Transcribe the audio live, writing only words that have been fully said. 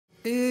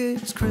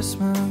it's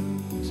Christmas,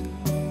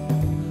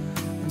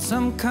 and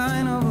some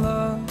kind of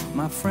love,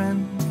 my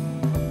friend.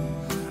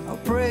 I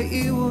pray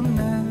it will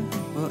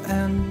never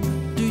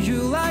end. Do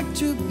you like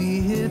to be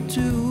here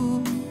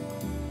too?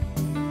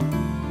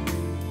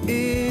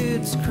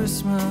 It's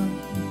Christmas,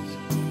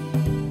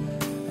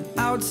 and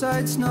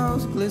outside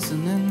snow's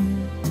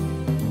glistening.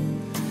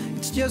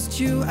 It's just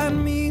you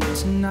and me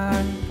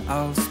tonight.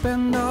 I'll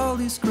spend all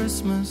this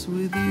Christmas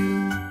with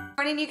you.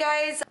 Morning, you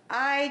guys.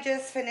 I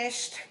just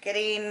finished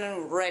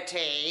getting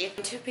ready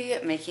to be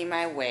making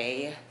my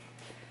way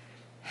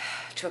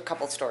to a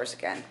couple stores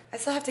again. I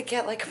still have to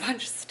get like a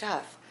bunch of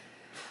stuff.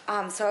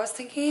 So I was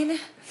thinking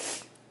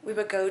we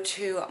would go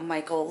to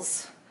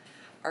Michael's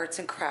arts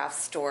and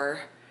crafts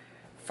store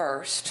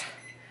first,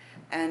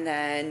 and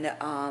then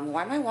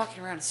why am I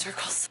walking around in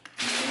circles?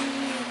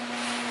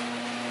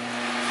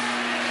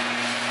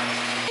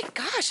 Oh my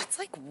gosh, it's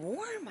like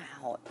warm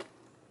out.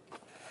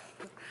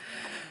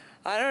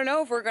 I don't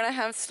know if we're gonna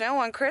have snow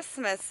on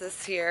Christmas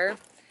this year.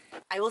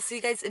 I will see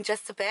you guys in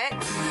just a bit.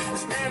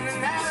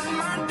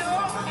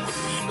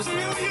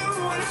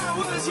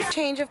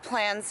 Change of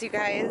plans, you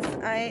guys.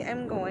 I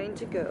am going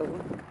to go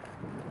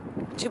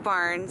to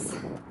Barnes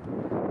 &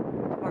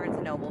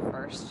 Noble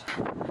first.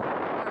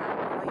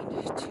 I'm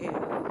going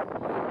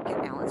to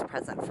get Alan's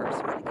present first.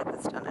 I'm gonna get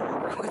this done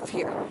and over with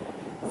here,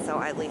 so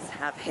I at least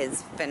have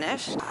his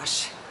finished.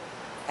 Gosh,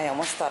 I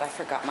almost thought I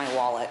forgot my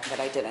wallet, but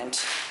I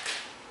didn't.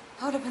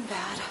 That would have been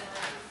bad.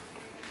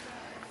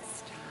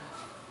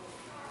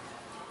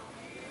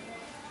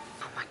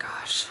 Oh my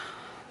gosh.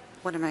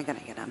 What am I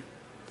gonna get him?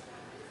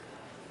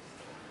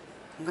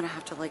 I'm gonna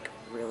have to like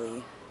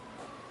really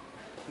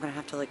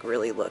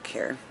look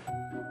here.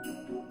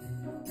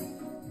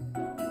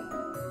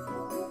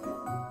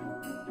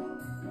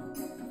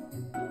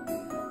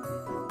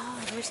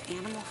 Oh, there's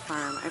Animal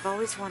Farm. I've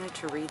always wanted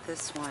to read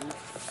this one.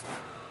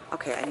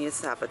 Okay, I need to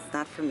stop. It's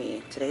not for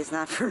me. Today's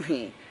not for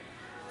me.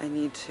 I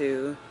need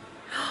to...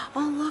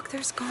 Oh look,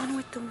 there's Gone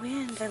with the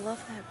Wind. I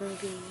love that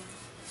movie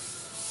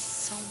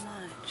so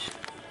much.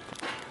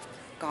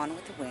 Gone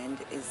with the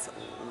Wind is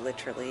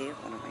literally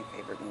one of my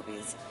favorite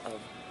movies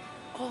of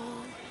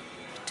all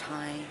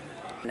time.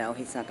 No,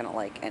 he's not gonna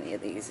like any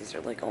of these. These are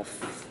like all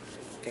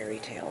fairy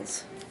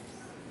tales.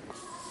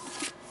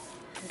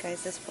 And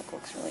guys, this book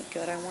looks really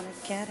good. I want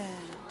to get it.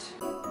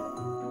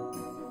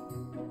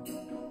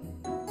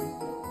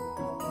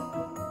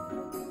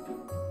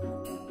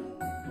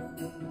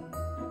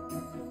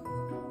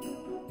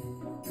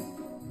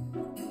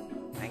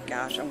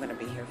 Gosh, I'm gonna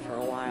be here for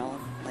a while.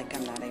 Like,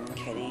 I'm not even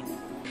kidding.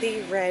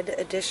 The red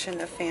edition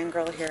of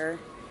Fangirl here.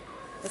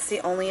 It's the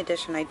only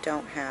edition I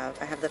don't have.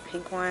 I have the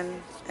pink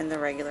one and the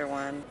regular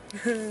one.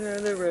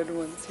 The red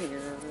one's here.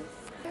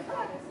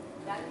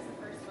 That is the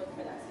first book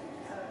for that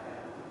series.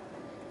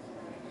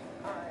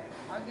 Alright,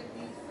 I'll get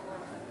these.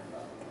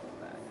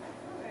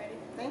 Alrighty.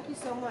 Thank you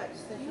so much.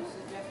 Since you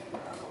suggested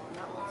that one,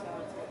 not one, so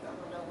I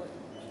don't know what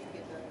you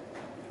get done.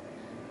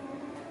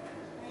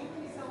 Thank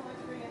you so much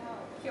for your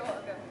help. You're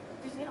welcome.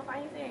 Did you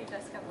find anything or you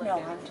just kept looking?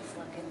 No, I'm just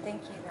looking.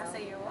 Thank you. I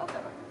say you're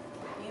welcome.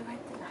 You read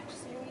the Match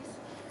series?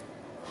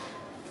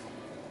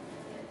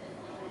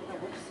 The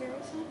which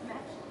series?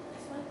 Match?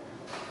 This one?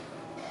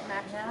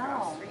 Match.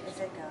 No. Is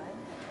it good?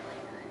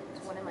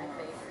 It's one of my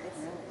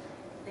favorites.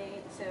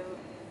 Really? So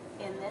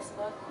in this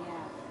book,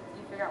 Yeah.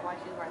 you figure out why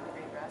she's wearing the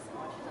gray dress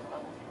and why she's a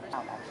bubble.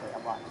 I'm actually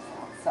a lot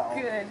now, so.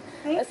 Good.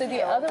 Thank So you.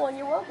 the other one,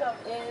 you're welcome,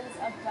 is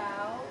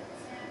about,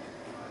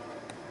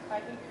 if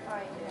I can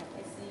find it,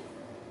 it's the,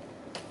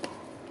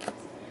 I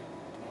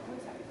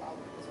always have a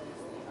problem with this one,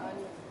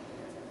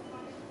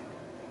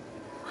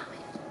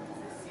 it's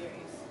this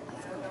series. I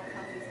don't know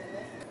how he's in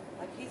it.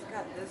 Like, he's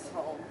got this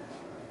whole,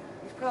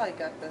 he's probably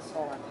got this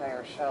whole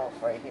entire shelf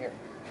right here.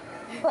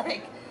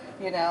 Like,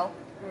 you know?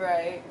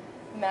 Right.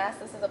 Mass,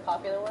 this is a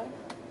popular one?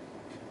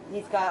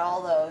 He's got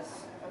all those.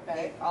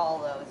 Okay. All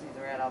those. He's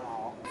read them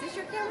all. Is this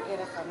your camera? Get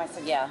it from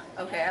myself. Yeah.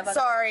 Okay, I'm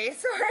Sorry.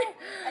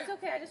 That's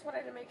okay, I just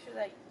wanted to make sure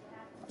that...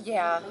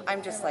 Yeah,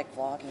 I'm just like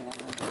vlogging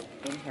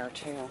in here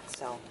too,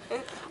 so.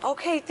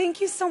 Okay,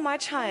 thank you so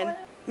much, hon.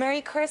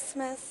 Merry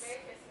Christmas.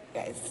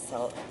 Guys,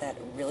 so that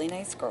really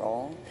nice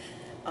girl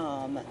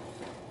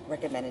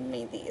recommended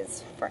me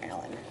these for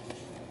Alan.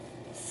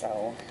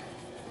 So,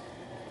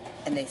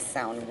 and they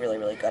sound really,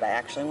 really good. I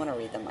actually want to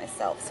read them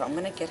myself, so I'm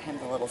gonna get him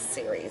the little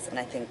series, and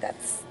I think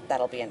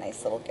that'll be a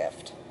nice little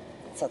gift.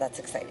 So that's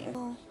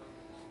exciting.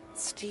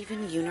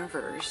 Steven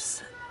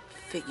Universe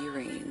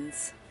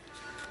figurines.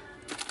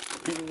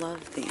 I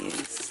love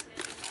these.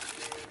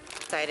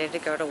 Decided to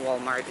go to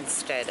Walmart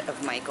instead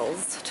of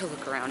Michael's to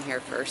look around here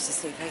first to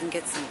see if I can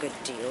get some good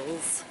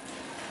deals.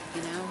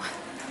 You know?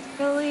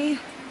 Really?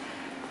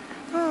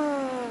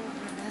 Oh,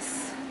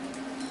 goodness.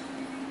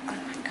 Oh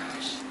my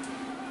gosh.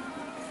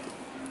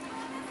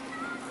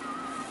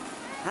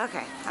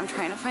 Okay, I'm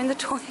trying to find the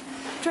toy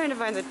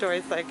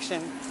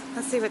section.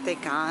 Let's see what they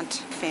got.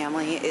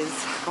 Family is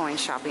going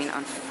shopping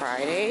on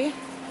Friday.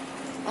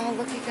 Oh,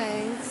 look, you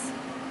guys.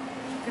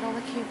 Look at all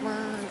the cute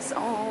mugs.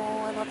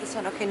 Oh, I love this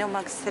one. Okay, no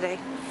mugs today.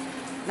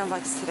 No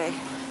mugs today.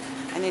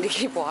 I need to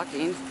keep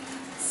walking.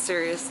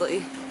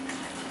 Seriously.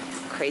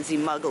 Crazy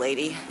mug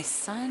lady. My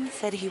son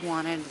said he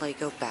wanted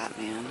Lego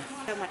Batman.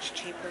 So much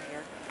cheaper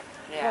here.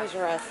 Yeah. Toys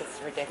R Us,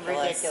 it's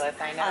ridiculous. Ridiculous,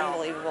 I know.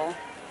 Unbelievable.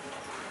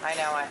 I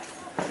know it.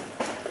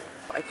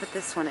 I put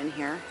this one in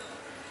here.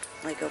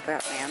 Lego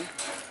Batman.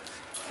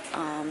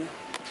 I'm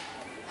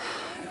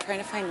trying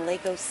to find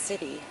Lego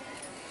City.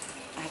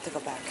 I have to go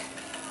back.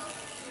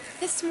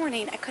 This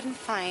morning I couldn't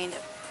find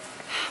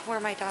where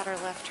my daughter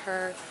left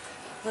her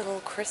little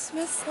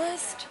Christmas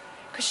list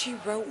because she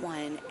wrote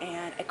one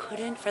and I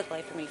couldn't for the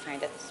life of me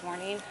find it this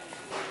morning.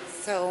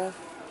 So,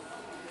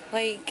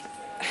 like,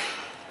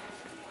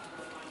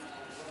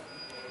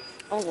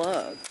 oh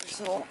look, there's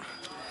little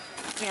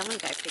Family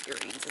Guy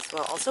figurines as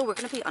well. Also, we're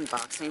going to be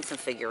unboxing some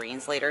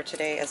figurines later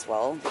today as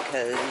well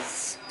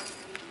because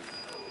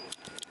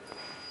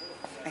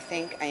I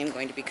think I am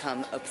going to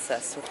become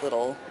obsessed with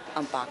little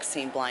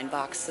unboxing blind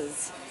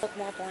boxes. Look,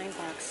 more blind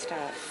box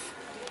stuff.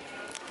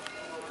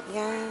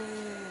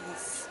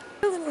 Yes.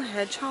 A little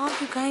hedgehog,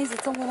 you guys.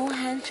 It's a little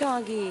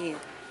hedgehoggy.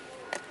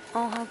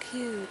 Oh, how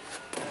cute.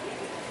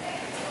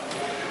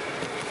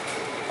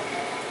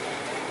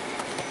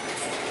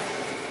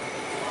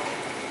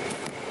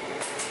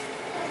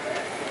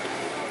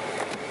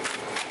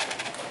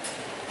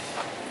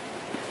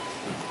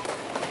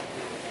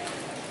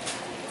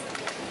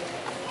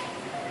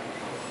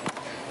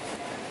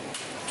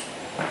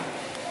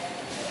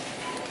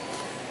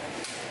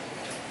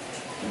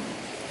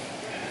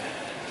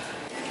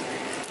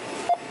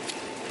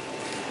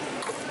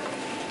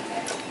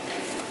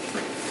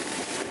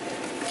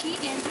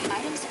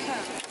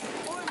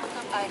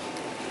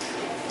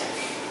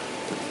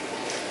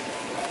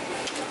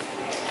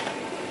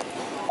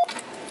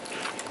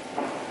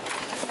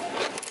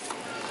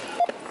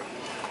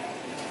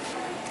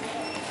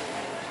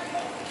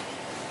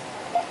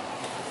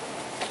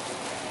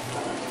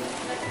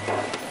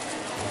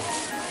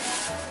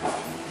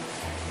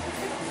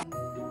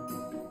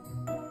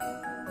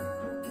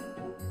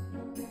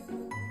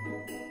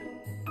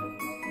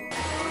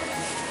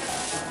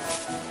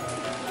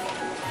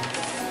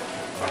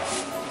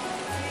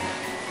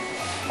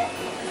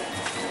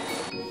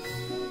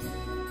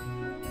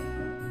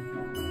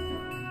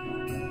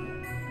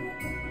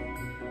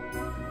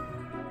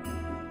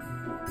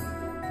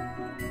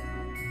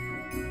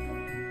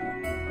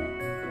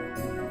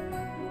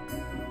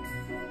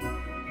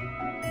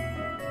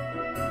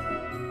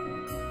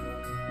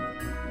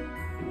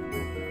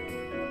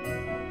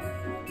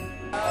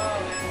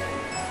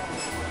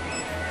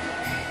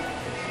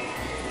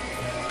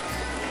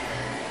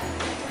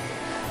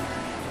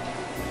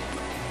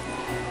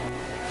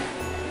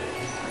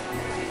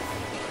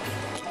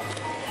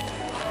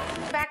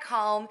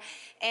 Home,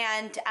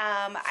 and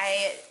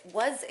I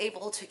was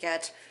able to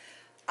get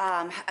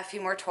a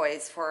few more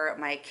toys for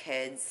my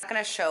kids. I'm not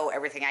gonna show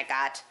everything I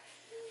got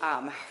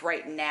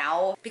right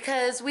now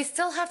because we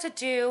still have to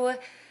do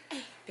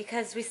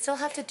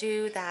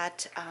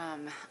that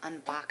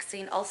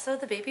unboxing. Also,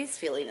 the baby's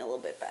feeling a little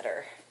bit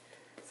better,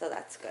 so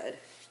that's good,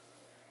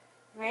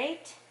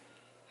 right?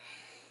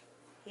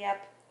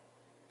 Yep.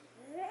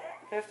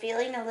 We're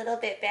feeling a little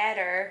bit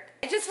better.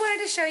 I just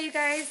wanted to show you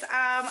guys,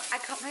 I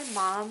got my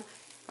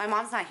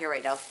mom's not here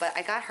right now, but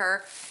I got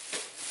her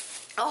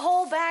a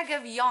whole bag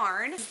of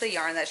yarn. This is the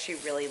yarn that she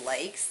really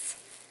likes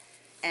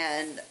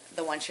and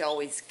the one she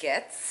always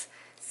gets.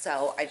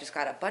 So I just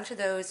got a bunch of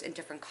those in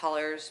different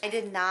colors. I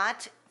did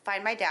not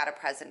find my dad a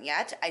present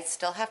yet. I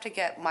still have to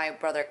get my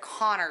brother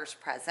Connor's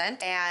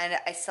present, and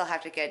I still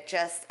have to get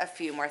just a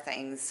few more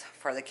things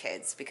for the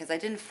kids because I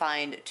didn't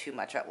find too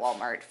much at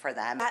Walmart for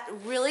them. That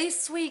really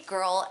sweet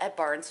girl at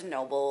Barnes &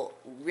 Noble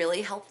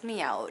really helped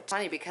me out.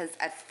 Funny because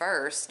at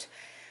first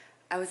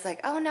I was like,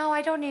 oh no,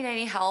 I don't need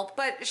any help,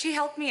 but she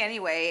helped me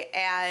anyway,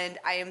 and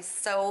I am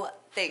so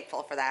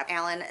thankful for that.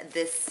 Alan,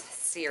 this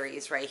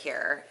series right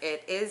here,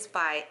 it is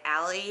by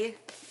Ali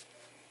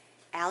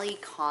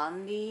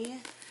Condi.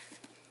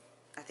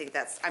 I think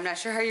that's, I'm not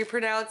sure how you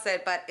pronounce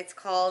it, but it's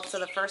called, so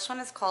the first one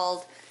is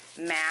called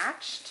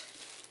Matched,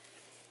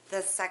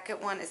 the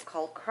second one is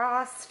called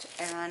Crossed,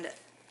 and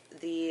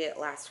the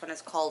last one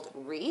is called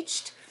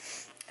Reached.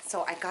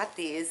 So I got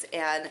these,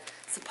 and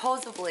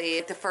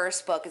supposedly the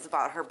first book is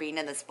about her being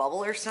in this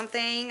bubble or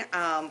something,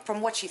 from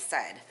what she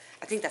said.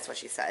 I think that's what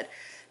she said.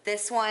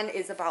 This one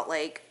is about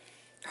like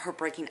her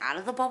breaking out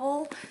of the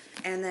bubble,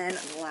 and then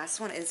the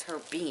last one is her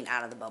being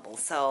out of the bubble.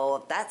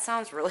 So that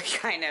sounds really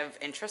kind of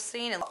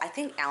interesting, and I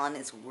think Alan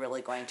is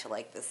really going to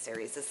like this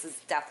series. This is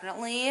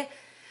definitely,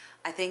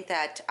 I think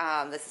that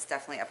this is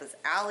definitely up his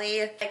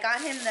alley. I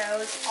got him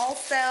those.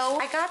 Also,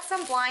 I got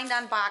some blind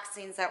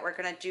unboxings that we're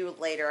gonna do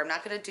later. I'm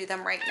not gonna do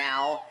them right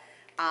now.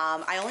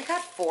 I only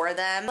got 4 of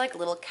them, like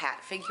little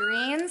cat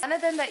figurines. One of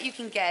them that you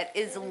can get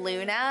is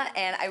Luna,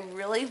 and I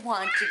really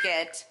want to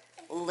get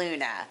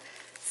Luna.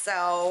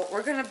 So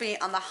we're gonna be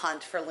on the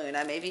hunt for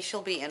Luna. Maybe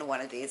she'll be in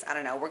one of these. I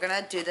don't know. We're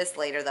gonna do this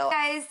later though.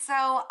 Guys,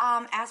 so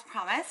as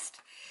promised,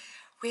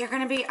 we are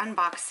going to be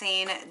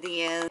unboxing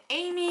the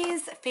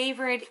Amy's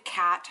Favorite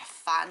Cat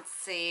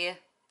Fancy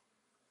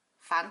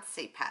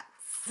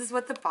Pets. This is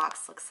what the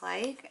box looks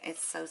like.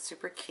 It's so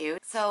super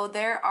cute. So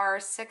there are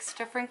 6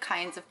 different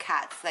kinds of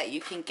cats that you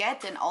can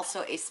get, and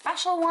also a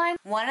special one.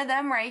 One of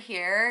them right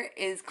here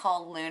is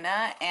called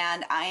Luna,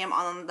 and I am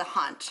on the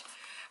hunt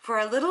for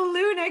a little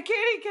Luna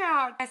kitty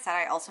cat. I said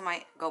I also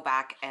might go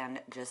back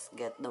and just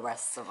get the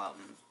rest of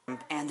them.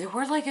 And there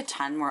were like a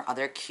ton more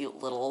other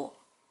cute little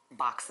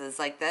boxes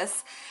like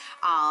this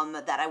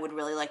that I would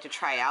really like to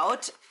try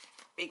out,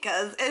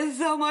 because it's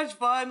so much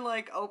fun,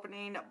 like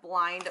opening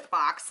blind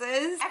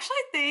boxes. I actually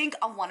think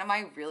on one of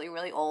my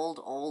really old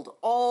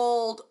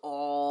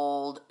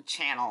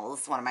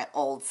channels, one of my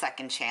old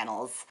second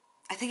channels,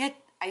 I think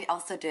I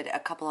also did a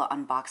couple of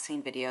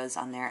unboxing videos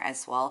on there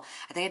as well.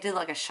 I think I did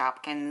like a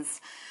Shopkins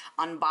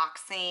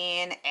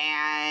unboxing,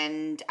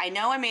 and I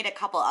know I made a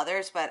couple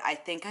others, but I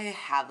think I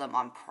have them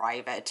on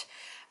private.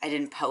 I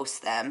didn't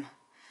post them.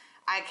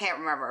 I can't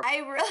remember.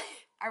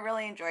 I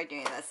really enjoy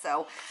doing this.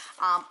 So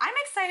I'm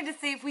excited to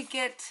see if we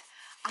get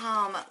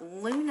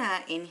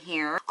Luna in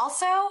here.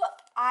 Also,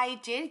 I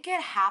did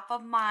get half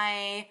of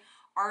my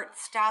art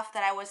stuff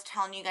that I was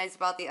telling you guys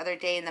about the other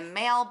day in the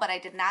mail, but I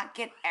did not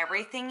get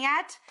everything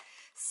yet.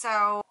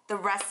 So the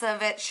rest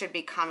of it should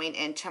be coming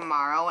in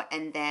tomorrow,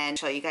 and then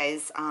show you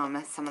guys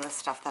some of the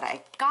stuff that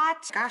I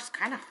got. Gosh, it's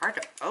kind of hard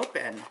to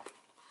open.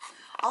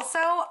 Also,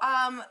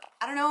 I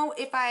don't know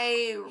if did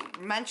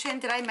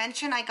I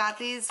mention I got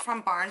these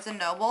from Barnes &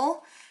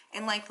 Noble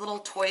in like little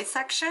toy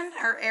section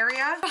or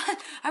area.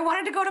 I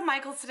wanted to go to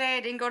Michael's today.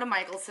 I didn't go to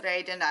Michael's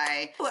today, didn't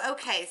I?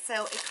 Okay,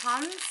 so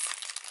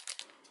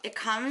it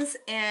comes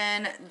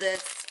in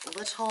this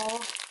little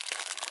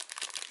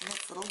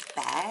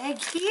bag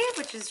here,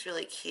 which is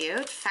really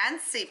cute.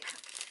 Fancy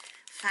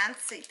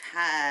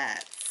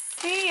pets.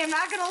 See, I'm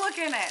not gonna look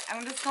in it.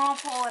 I'm just gonna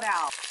pull it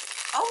out.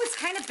 Oh, it's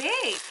kind of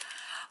big.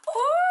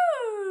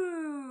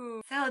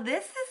 Ooh! So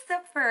this is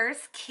the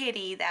first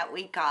kitty that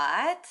we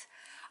got.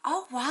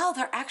 Oh wow,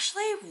 they're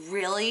actually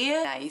really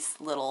nice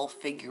little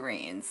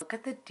figurines. Look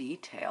at the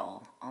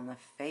detail on the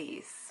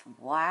face.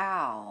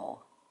 Wow.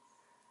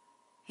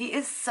 He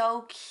is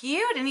so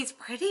cute, and he's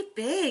pretty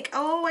big.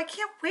 Oh, I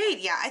can't wait.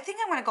 Yeah, I think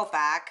I'm gonna go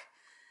back.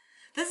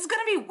 This is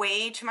gonna be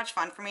way too much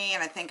fun for me,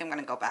 and I think I'm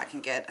gonna go back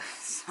and get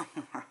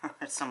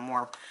some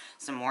more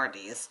of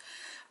these.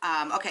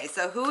 Okay,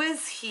 so who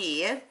is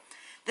he?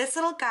 This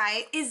little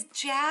guy is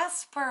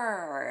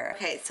Jasper.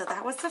 Okay, so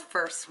that was the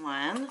first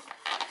one.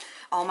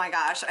 Oh my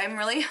gosh, I'm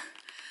really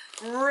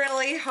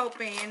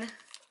hoping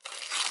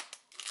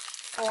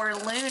for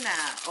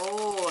Luna.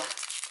 Oh,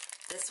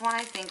 this one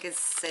I think is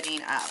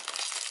sitting up.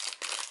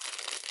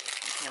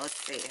 Okay, let's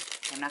see.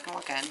 Okay, I'm not gonna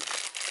look in.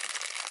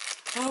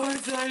 Oh, I'm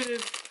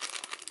excited.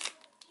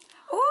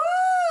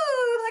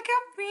 Ooh, look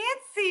how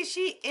fancy.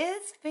 She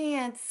is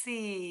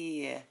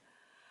fancy.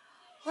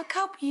 Look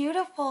how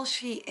beautiful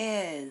she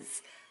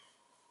is.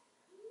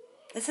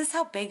 This is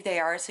how big they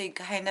are, so you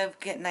kind of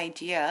get an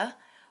idea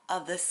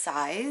of the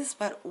size,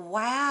 but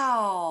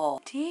wow.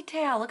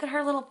 Detail, look at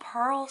her little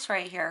pearls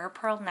right here, her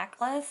pearl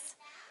necklace.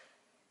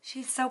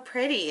 She's so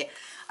pretty.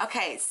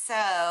 Okay,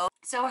 so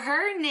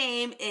her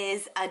name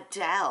is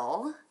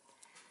Adele.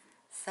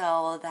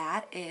 So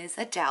that is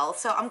Adele.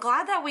 So I'm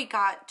glad that we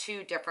got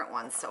 2 different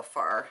ones so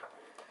far.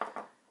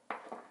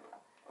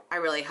 I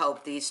really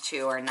hope these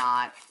 2 are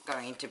not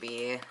going to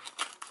be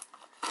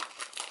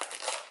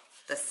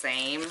the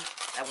same.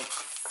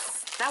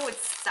 That would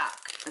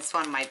suck. This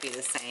one might be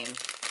the same.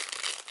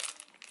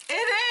 It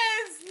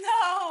is!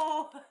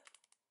 No!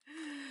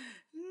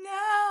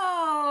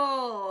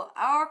 No!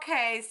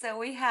 Okay, so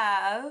we've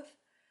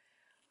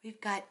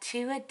got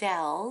 2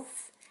 Adeles.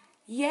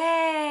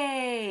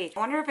 Yay! I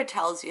wonder if it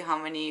tells you how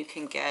many you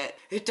can get.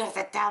 It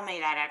doesn't tell me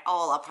that at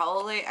all.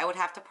 I would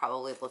have to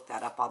probably look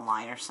that up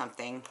online or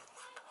something.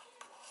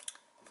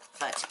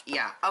 But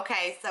yeah,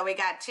 okay, so we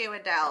got 2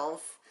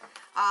 Adeles.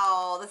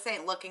 Oh, this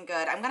ain't looking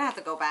good. I'm gonna have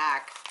to go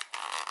back.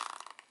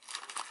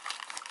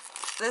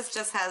 This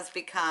just has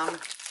become...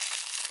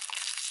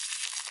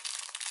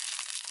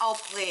 Oh,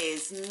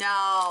 please,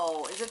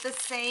 no. Is it the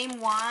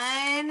same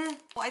one?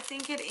 Oh, I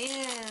think it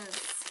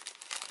is.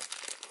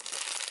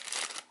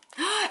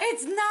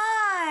 It's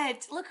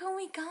not! Look who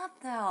we got,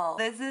 though.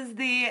 This is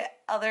the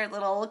other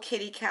little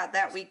kitty cat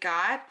that we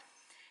got.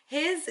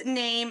 His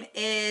name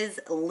is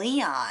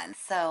Leon.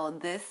 So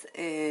this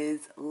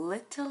is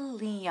little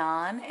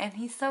Leon, and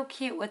he's so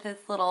cute with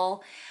his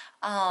little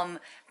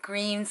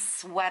green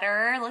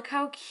sweater. Look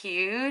how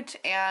cute,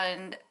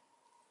 and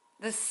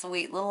this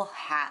sweet little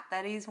hat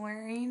that he's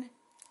wearing.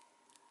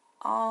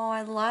 Oh,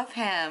 I love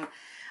him.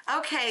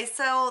 Okay,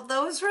 so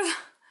those were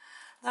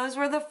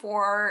the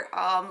 4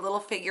 little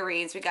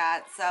figurines we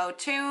got. So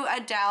 2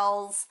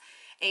 Adeles,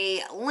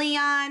 a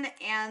Leon,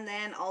 and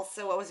then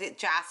also, what was it,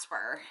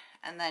 Jasper.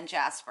 And then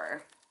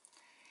Jasper.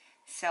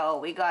 So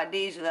we got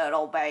these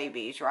little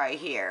babies right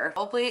here.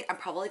 I'm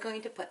probably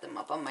going to put them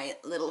up on my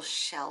little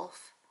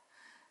shelf.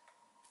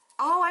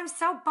 Oh, I'm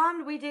so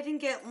bummed we didn't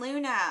get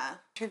Luna. I'm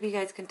sure if you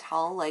guys can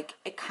tell, like,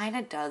 it kind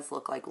of does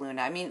look like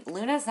Luna. I mean,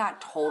 Luna's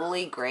not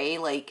totally gray,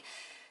 like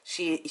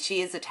she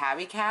is a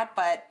tabby cat,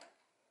 but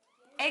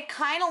It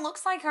kind of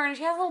looks like her, and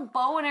she has a little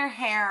bow in her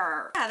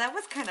hair. Yeah, that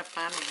was kind of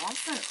fun,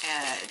 wasn't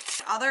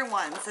it? Other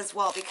ones as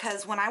well,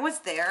 because when I was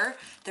there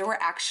were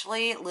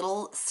actually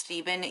little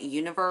Steven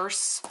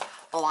Universe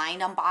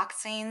blind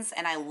unboxings,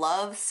 and I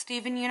love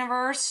Steven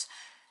Universe.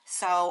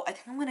 So I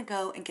think I'm gonna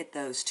go and get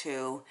those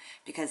too,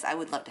 because I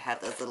would love to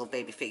have those little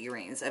baby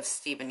figurines of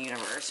Steven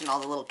Universe and all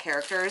the little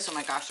characters. Oh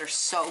my gosh, they're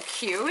so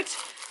cute.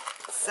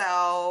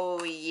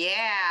 So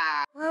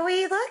yeah. What are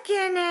we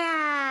looking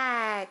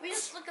at? We're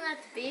just looking at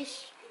the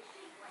fish.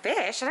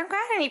 Fish? I don't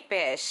got any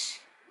fish.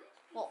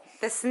 Well,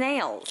 The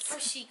snails.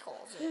 what she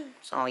calls it.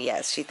 Oh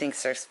yes, she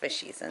thinks there's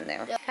fishies in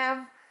there. They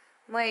have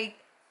like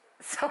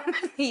so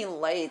many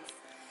lights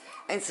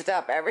and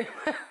stuff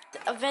everywhere.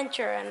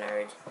 Adventure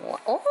nerd.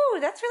 Oh,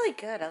 that's really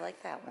good. I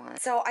like that one.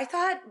 So I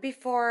thought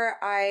before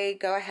I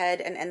go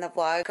ahead and end the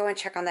vlog, go and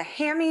check on the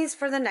hammies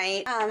for the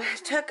night.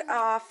 Took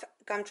off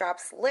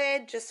Gumdrop's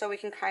lid just so we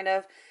can kind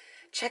of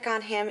check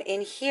on him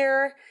in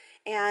here.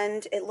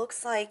 And it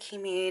looks like he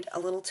made a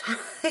little tunnel.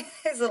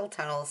 His little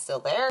tunnel is still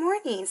there. Good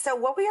morning. So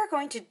what we are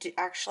going to do,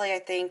 actually, I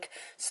think,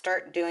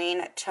 start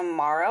doing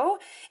tomorrow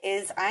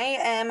is I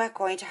am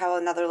going to have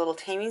another little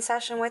taming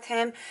session with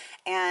him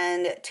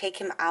and take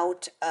him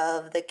out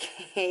of the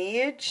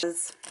cage.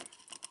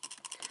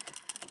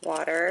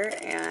 Water,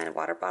 and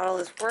water bottle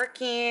is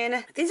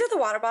working. These are the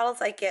water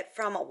bottles I get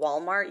from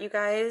Walmart, you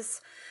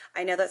guys.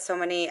 I know that so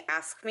many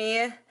ask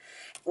me.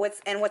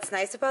 What's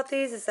nice about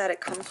these is that it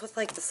comes with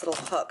like this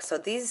little hook. So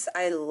these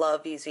I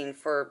love using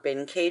for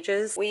bin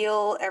cages.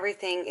 Wheel,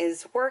 everything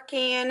is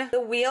working.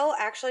 The wheel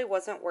actually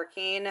wasn't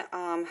working.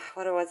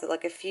 What was it,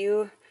 like a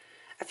few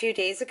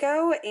days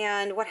ago?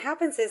 And what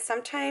happens is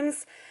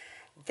sometimes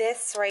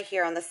this right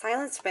here on the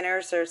silent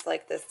spinners, there's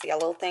like this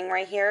yellow thing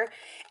right here,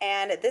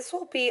 and this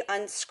will be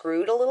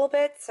unscrewed a little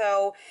bit.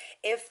 So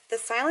if the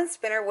silent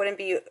spinner wouldn't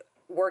be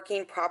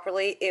working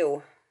properly,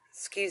 ew.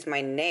 Excuse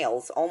my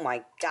nails. Oh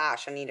my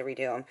gosh, I need to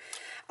redo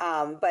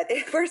them. But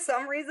if for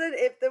some reason,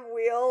 if the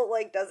wheel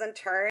like doesn't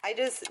turn, I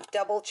just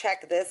double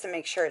check this and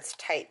make sure it's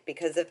tight,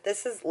 because if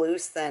this is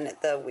loose, then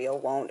the wheel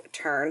won't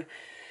turn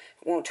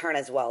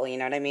as well, you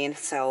know what I mean?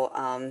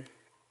 So,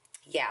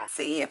 yeah.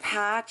 See, a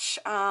patch,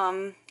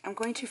 I'm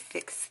going to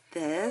fix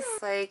this.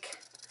 Like,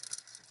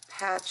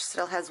 patch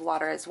still has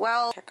water as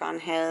well. Check on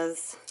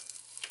his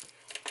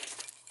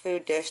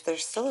food dish.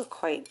 There's still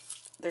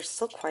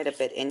quite a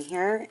bit in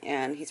here,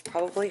 and he's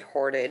probably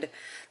hoarded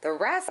the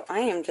rest. I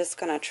am just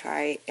gonna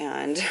try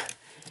and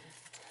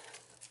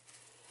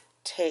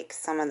take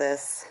some of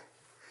this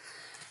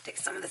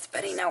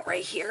bedding out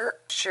right here.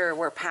 Sure,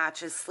 where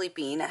Patch is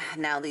sleeping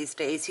now these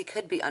days. He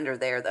could be under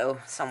there though,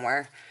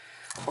 somewhere,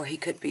 or he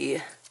could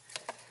be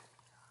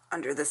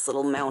under this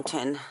little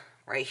mountain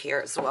right here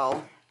as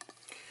well.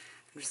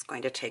 I'm just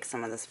going to take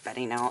some of this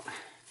bedding out,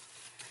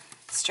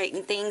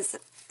 straighten things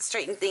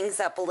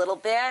up a little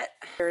bit.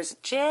 There's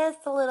just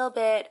a little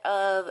bit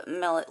of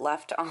millet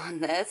left on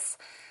this,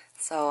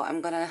 so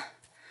I'm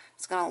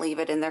just gonna leave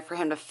it in there for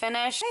him to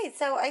finish. Okay,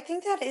 so I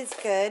think that is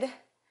good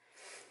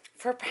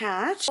for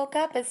Patch. Woke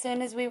up as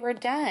soon as we were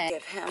done.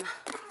 Give him,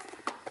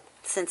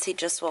 since he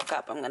just woke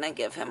up, I'm gonna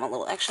give him a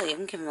little, actually I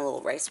can give him a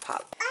little rice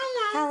pop.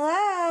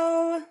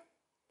 Hello.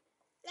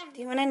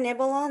 Do you want to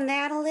nibble on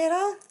that a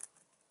little?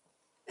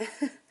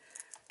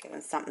 Give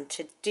him something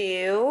to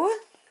do.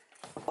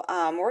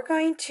 We're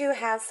going to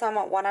have some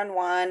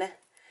one-on-one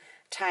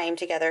time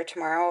together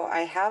tomorrow.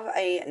 I have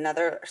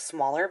another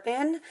smaller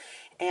bin,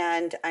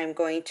 and I'm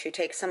going to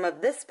take some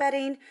of this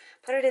bedding,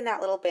 put it in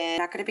that little bin. I'm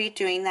not going to be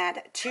doing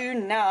that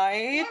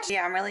tonight.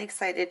 Yeah, I'm really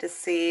excited to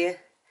see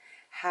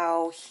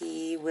how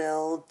he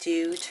will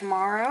do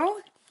tomorrow.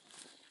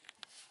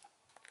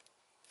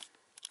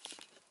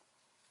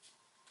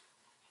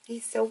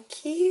 He's so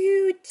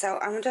cute. So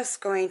I'm just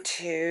going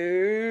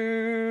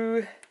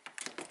to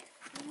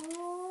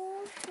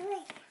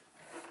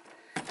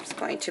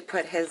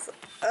put his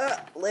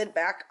lid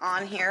back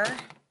on here.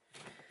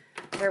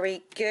 There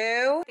we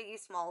go. Biggie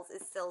Smalls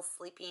is still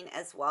sleeping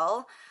as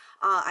well.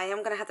 I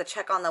am gonna have to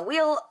check on the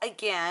wheel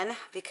again,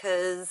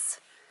 because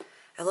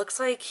it looks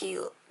like he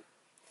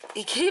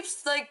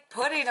keeps like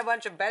putting a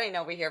bunch of bedding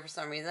over here for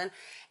some reason,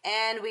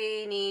 and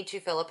we need to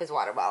fill up his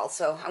water bottle.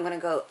 So I'm gonna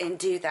go and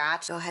do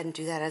that. Go ahead and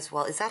do that as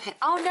well. Is that him?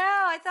 Oh no,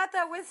 I thought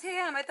that was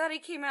him. I thought he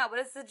came out, but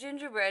it's the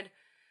gingerbread.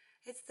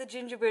 It's the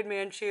gingerbread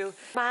man chew.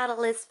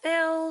 Bottle is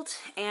filled,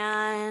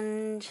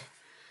 and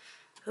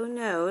who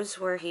knows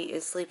where he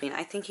is sleeping.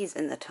 I think he's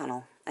in the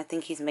tunnel. I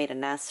think he's made a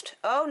nest.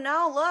 Oh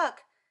no,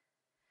 look!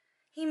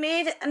 He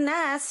made a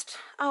nest.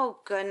 Oh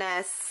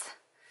goodness.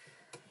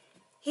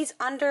 He's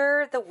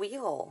under the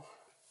wheel.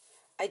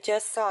 I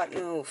just saw it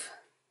move.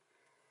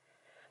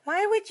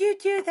 Why would you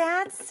do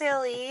that,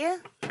 silly?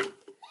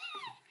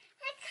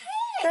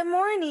 Good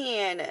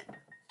morning.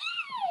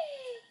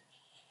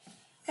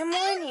 Good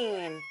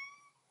morning.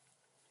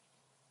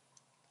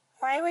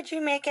 Why would you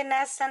make a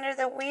nest under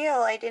the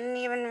wheel? I didn't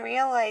even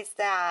realize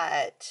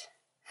that.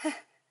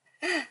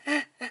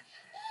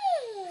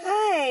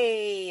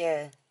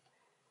 Hi.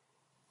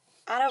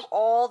 Out of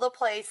all the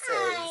places.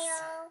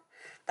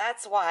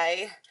 That's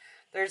why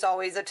there's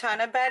always a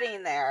ton of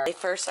bedding there.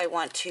 First, I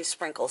want to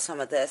sprinkle some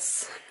of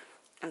this.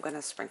 I'm going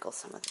to sprinkle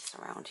some of this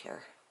around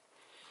here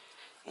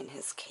in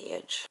his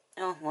cage.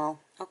 Oh, well,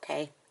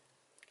 okay.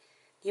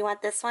 You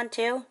want this one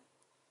too?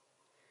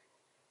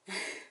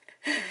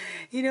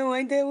 You don't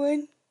want that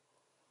one?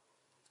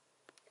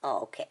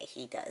 Oh, okay,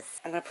 he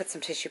does. I'm going to put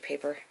some tissue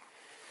paper.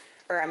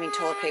 Or, I mean,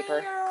 toilet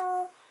paper.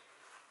 I'll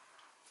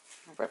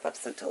rip up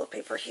some toilet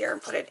paper here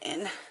and put it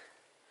in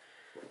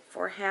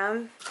for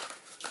him.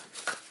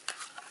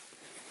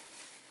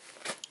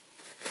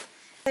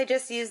 I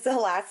just used the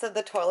last of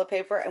the toilet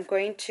paper.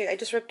 I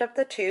just ripped up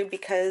the tube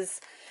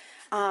because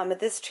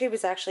this tube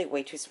is actually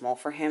way too small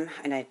for him,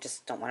 and I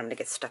just don't want him to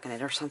get stuck in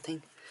it or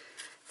something.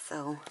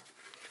 So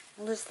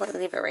I'll just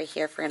leave it right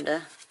here for him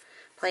to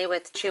play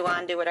with, chew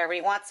on, do whatever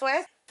he wants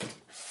with.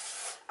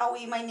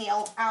 Owie, my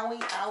nail. Owie,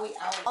 owie,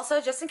 owie.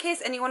 Also, just in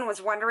case anyone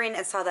was wondering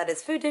and saw that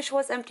his food dish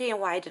was empty and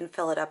why I didn't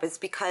fill it up, is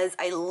because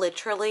I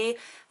literally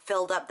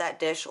filled up that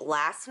dish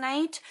last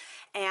night,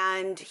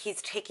 and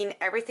he's taking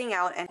everything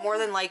out and more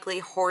than likely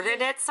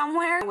hoarded it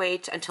somewhere.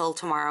 Wait until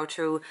tomorrow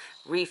to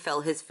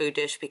refill his food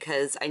dish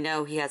because I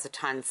know he has a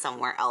ton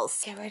somewhere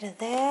else. Get rid of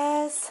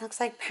this. Looks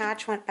like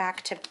Patch went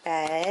back to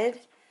bed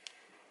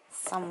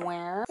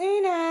somewhere.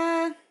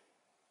 Luna.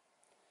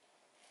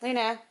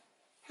 Luna.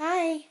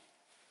 Hi.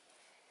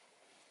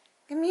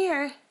 Come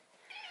here.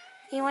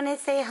 You want to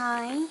say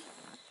hi?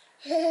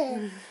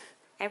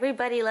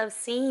 Everybody loves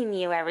seeing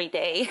you every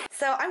day.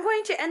 So I'm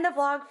going to end the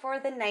vlog for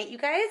the night, you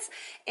guys.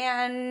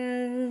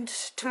 And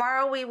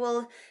tomorrow we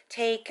will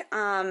take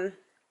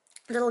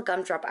little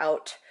Gumdrop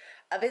out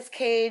of his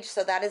cage.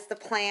 So that is the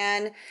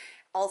plan.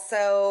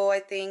 Also, I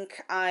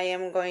think I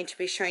am going to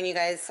be showing you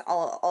guys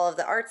all of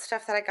the art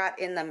stuff that I got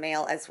in the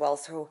mail as well.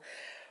 So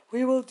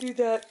we will do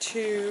that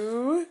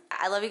too.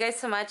 I love you guys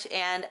so much,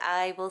 and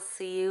I will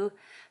see you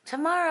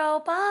tomorrow.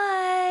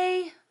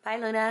 Bye. Bye,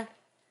 Luna.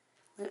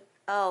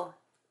 Oh,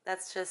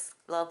 that's just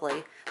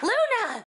lovely. Luna!